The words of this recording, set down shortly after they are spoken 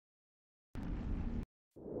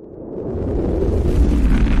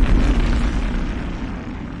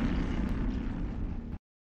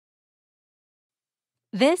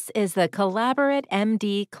This is the Collaborate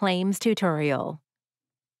MD Claims tutorial.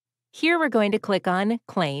 Here we're going to click on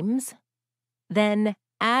Claims, then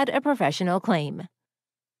Add a Professional Claim.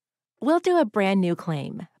 We'll do a brand new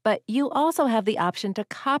claim, but you also have the option to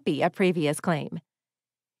copy a previous claim.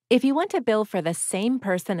 If you want to bill for the same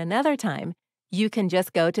person another time, you can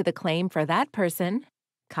just go to the claim for that person,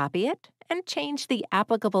 copy it, and change the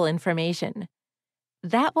applicable information.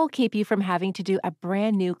 That will keep you from having to do a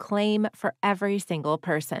brand new claim for every single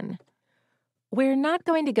person. We're not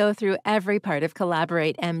going to go through every part of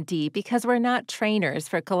Collaborate MD because we're not trainers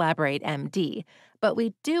for Collaborate MD, but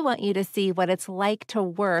we do want you to see what it's like to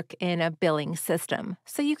work in a billing system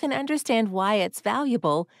so you can understand why it's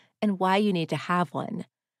valuable and why you need to have one.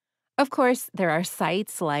 Of course, there are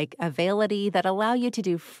sites like Availity that allow you to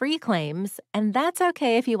do free claims, and that's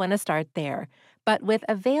okay if you want to start there. But with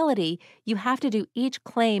Availity, you have to do each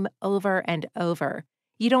claim over and over.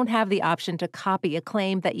 You don't have the option to copy a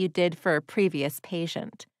claim that you did for a previous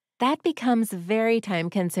patient. That becomes very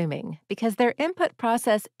time-consuming because their input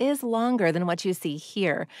process is longer than what you see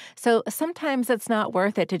here. So sometimes it's not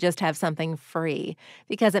worth it to just have something free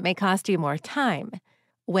because it may cost you more time.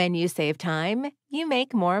 When you save time, you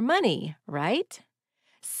make more money, right?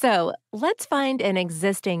 So let's find an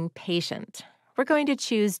existing patient. We're going to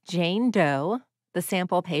choose Jane Doe, the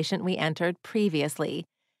sample patient we entered previously.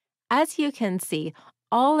 As you can see,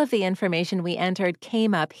 all of the information we entered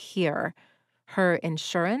came up here. Her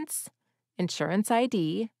insurance, insurance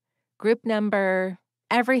ID, group number,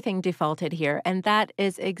 everything defaulted here, and that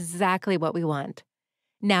is exactly what we want.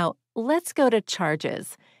 Now, let's go to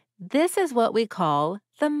charges. This is what we call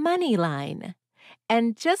the money line.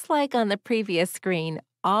 And just like on the previous screen,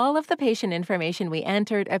 all of the patient information we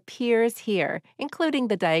entered appears here, including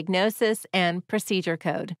the diagnosis and procedure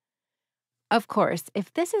code. Of course,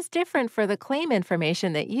 if this is different for the claim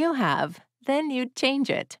information that you have, then you'd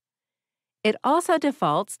change it. It also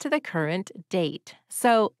defaults to the current date,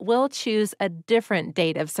 so we'll choose a different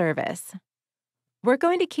date of service. We're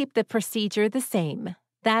going to keep the procedure the same.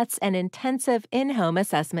 That's an intensive in-home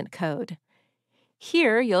assessment code.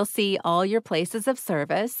 Here you'll see all your places of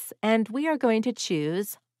service, and we are going to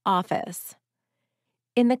choose Office.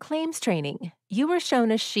 In the claims training, you were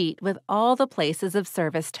shown a sheet with all the places of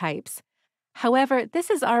service types. However,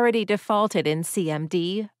 this is already defaulted in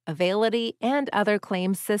CMD, Availity, and other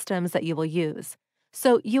claims systems that you will use.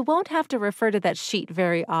 So you won't have to refer to that sheet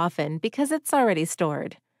very often because it's already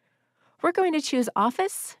stored. We're going to choose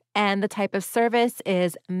Office, and the type of service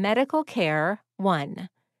is Medical Care 1.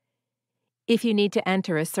 If you need to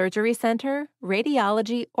enter a surgery center,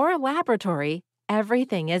 radiology, or laboratory,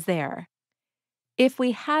 everything is there. If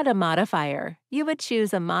we had a modifier, you would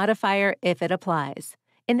choose a modifier if it applies.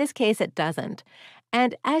 In this case, it doesn't.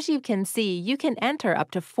 And as you can see, you can enter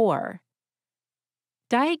up to 4.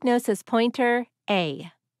 Diagnosis pointer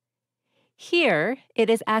A. Here, it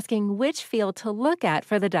is asking which field to look at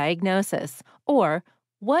for the diagnosis, or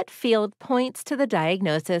what field points to the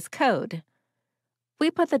diagnosis code. We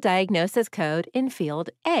put the diagnosis code in field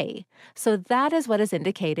A, so that is what is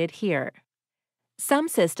indicated here. Some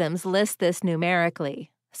systems list this numerically,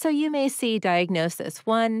 so you may see diagnosis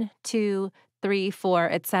 1, 2, 3, 4,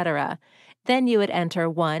 etc. Then you would enter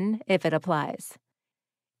 1 if it applies.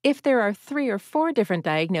 If there are 3 or 4 different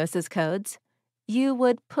diagnosis codes, you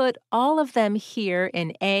would put all of them here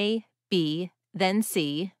in A, B, then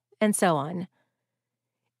C, and so on.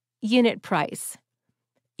 Unit price.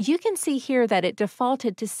 You can see here that it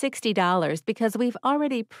defaulted to $60 because we've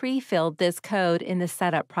already pre-filled this code in the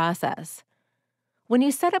setup process. When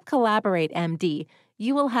you set up Collaborate MD,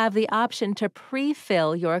 you will have the option to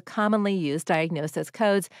pre-fill your commonly used diagnosis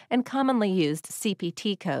codes and commonly used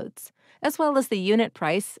CPT codes, as well as the unit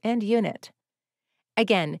price and unit.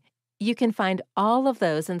 Again, you can find all of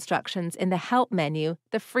those instructions in the Help menu,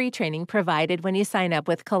 the free training provided when you sign up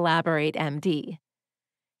with Collaborate MD.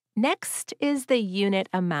 Next is the unit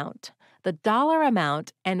amount, the dollar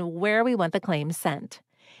amount, and where we want the claim sent.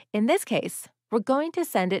 In this case, we're going to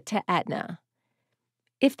send it to Aetna.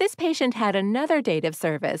 If this patient had another date of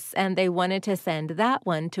service and they wanted to send that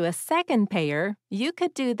one to a second payer, you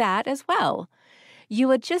could do that as well. You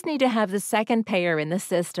would just need to have the second payer in the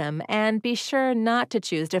system and be sure not to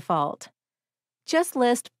choose default. Just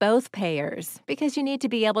list both payers because you need to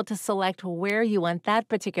be able to select where you want that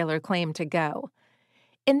particular claim to go.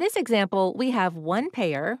 In this example, we have one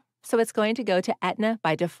payer, so it's going to go to Aetna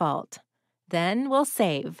by default. Then we'll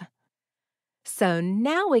save. So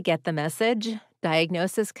now we get the message.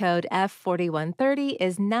 Diagnosis code F4130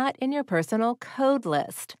 is not in your personal code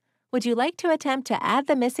list. Would you like to attempt to add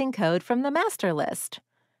the missing code from the master list?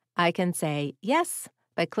 I can say yes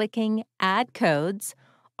by clicking Add Codes,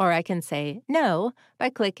 or I can say no by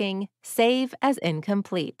clicking Save as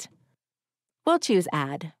Incomplete. We'll choose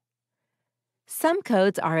Add. Some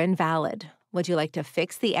codes are invalid. Would you like to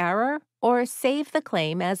fix the error or save the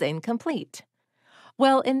claim as incomplete?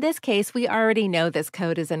 Well, in this case, we already know this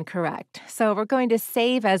code is incorrect, so we're going to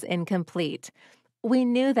save as incomplete. We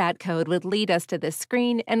knew that code would lead us to this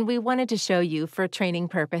screen, and we wanted to show you for training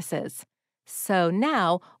purposes. So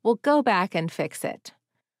now we'll go back and fix it.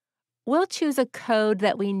 We'll choose a code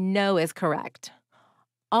that we know is correct.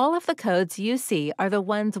 All of the codes you see are the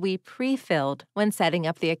ones we pre-filled when setting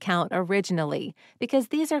up the account originally, because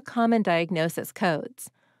these are common diagnosis codes.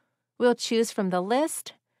 We'll choose from the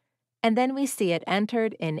list, and then we see it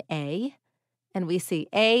entered in A, and we see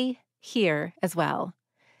A here as well.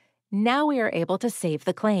 Now we are able to save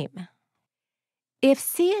the claim. If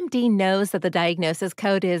CMD knows that the diagnosis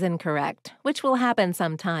code is incorrect, which will happen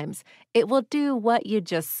sometimes, it will do what you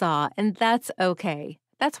just saw, and that's okay.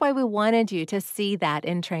 That's why we wanted you to see that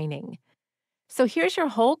in training. So here's your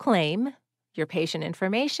whole claim, your patient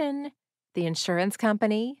information, the insurance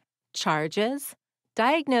company, charges,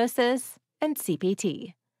 diagnosis, and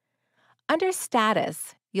CPT. Under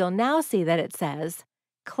Status, you'll now see that it says,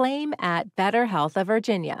 Claim at Better Health of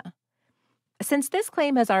Virginia. Since this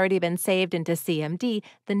claim has already been saved into CMD,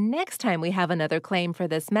 the next time we have another claim for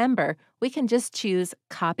this member, we can just choose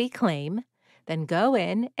Copy Claim, then go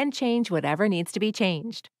in and change whatever needs to be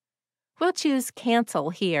changed. We'll choose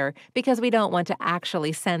Cancel here because we don't want to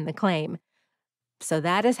actually send the claim. So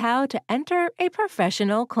that is how to enter a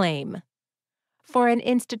professional claim. For an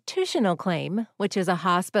institutional claim, which is a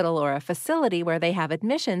hospital or a facility where they have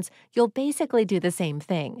admissions, you'll basically do the same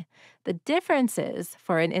thing. The difference is,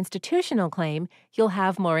 for an institutional claim, you'll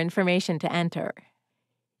have more information to enter.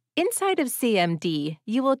 Inside of CMD,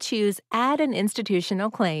 you will choose Add an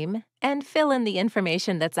Institutional Claim and fill in the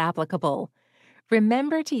information that's applicable.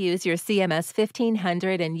 Remember to use your CMS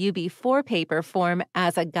 1500 and UB4 paper form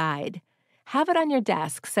as a guide. Have it on your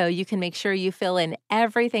desk so you can make sure you fill in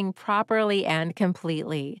everything properly and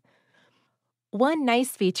completely. One nice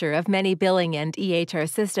feature of many billing and EHR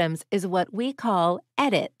systems is what we call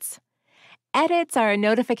edits. Edits are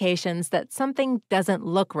notifications that something doesn't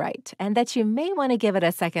look right and that you may want to give it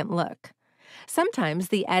a second look. Sometimes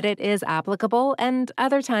the edit is applicable and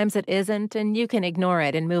other times it isn't, and you can ignore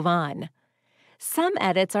it and move on. Some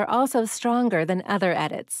edits are also stronger than other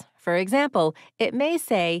edits. For example, it may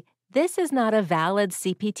say, "This is not a valid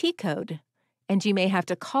CPT code," and you may have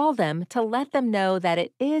to call them to let them know that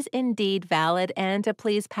it is indeed valid and to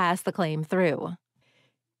please pass the claim through.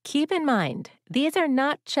 Keep in mind, these are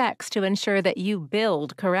not checks to ensure that you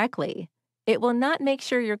billed correctly. It will not make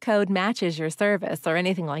sure your code matches your service or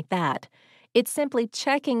anything like that. It's simply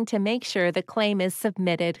checking to make sure the claim is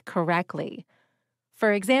submitted correctly.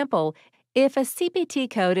 For example, if a CPT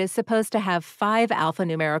code is supposed to have 5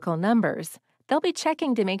 alphanumerical numbers, they'll be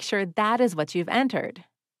checking to make sure that is what you've entered.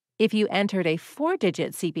 If you entered a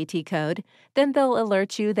 4-digit CPT code, then they'll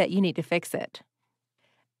alert you that you need to fix it.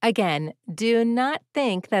 Again, do not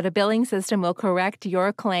think that a billing system will correct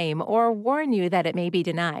your claim or warn you that it may be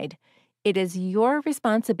denied. It is your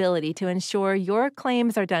responsibility to ensure your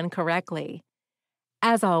claims are done correctly.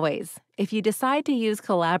 As always, if you decide to use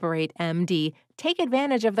Collaborate MD, take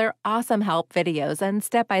advantage of their awesome help videos and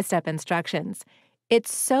step-by-step instructions.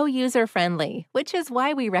 It's so user-friendly, which is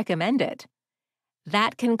why we recommend it.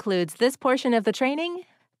 That concludes this portion of the training.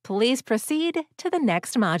 Please proceed to the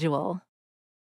next module.